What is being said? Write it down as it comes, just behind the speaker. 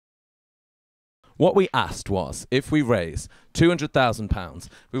What we asked was, if we raise £200,000,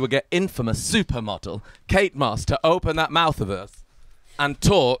 we will get infamous supermodel Kate Moss to open that mouth of hers and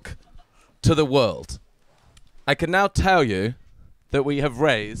talk to the world. I can now tell that we have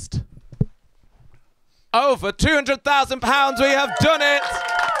raised over £200,000. We have done it.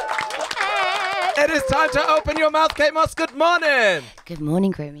 It is time to open your mouth, Kate Moss. Good morning. Good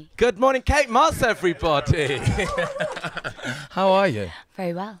morning, Grimmy. Good morning, Kate Moss, everybody. How are you?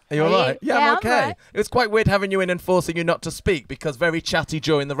 Very well. Are you all right? Yeah, I'm okay. right. It was quite weird having you in and forcing you not to speak because very chatty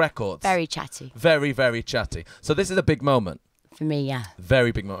during the records. Very chatty. Very, very chatty. So this is a big moment. For me, yeah.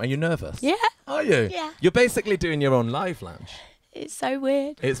 Very big moment. Are you nervous? Yeah. Are you? Yeah. You're basically doing your own live lounge. It's so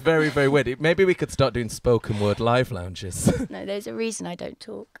weird. It's very, very weird. Maybe we could start doing spoken word live lounges. No, there's a reason I don't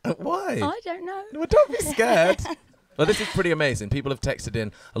talk. Why? I don't know. Well, don't be scared. Well, this is pretty amazing. People have texted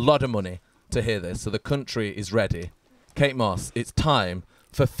in a lot of money to hear this, so the country is ready. Kate Moss, it's time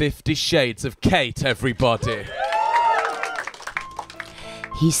for 50 Shades of Kate, everybody.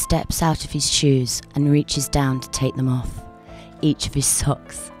 He steps out of his shoes and reaches down to take them off. Each of his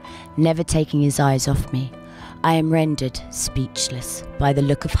socks, never taking his eyes off me. I am rendered speechless by the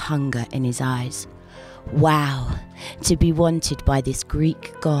look of hunger in his eyes. Wow, to be wanted by this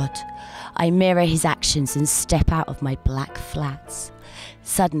Greek god. I mirror his actions and step out of my black flats.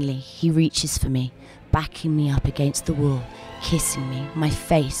 Suddenly, he reaches for me, backing me up against the wall, kissing me, my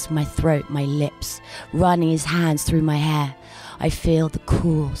face, my throat, my lips, running his hands through my hair. I feel the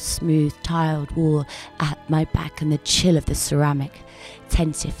cool, smooth, tiled wall at my back and the chill of the ceramic.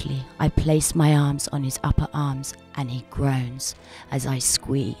 Tentatively, I place my arms on his upper arms and he groans as I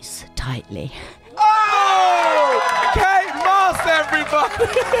squeeze tightly. Oh! Kate Moss, everybody!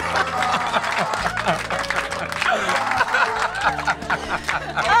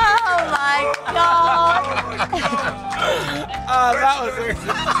 Oh my God! Oh, that was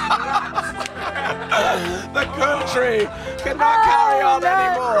the country cannot carry on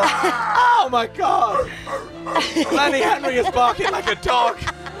anymore. Oh my God! Lenny Henry is barking like a dog.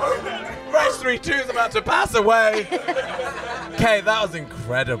 Race 3-2 is about to pass away. Kate, that was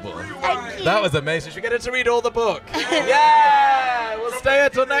incredible. Thank you. That was amazing. Should we get her to read all the book? Yeah! We'll stay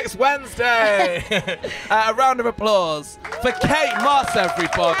until next Wednesday. A round of applause for Kate Moss,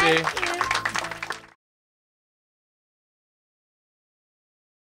 everybody.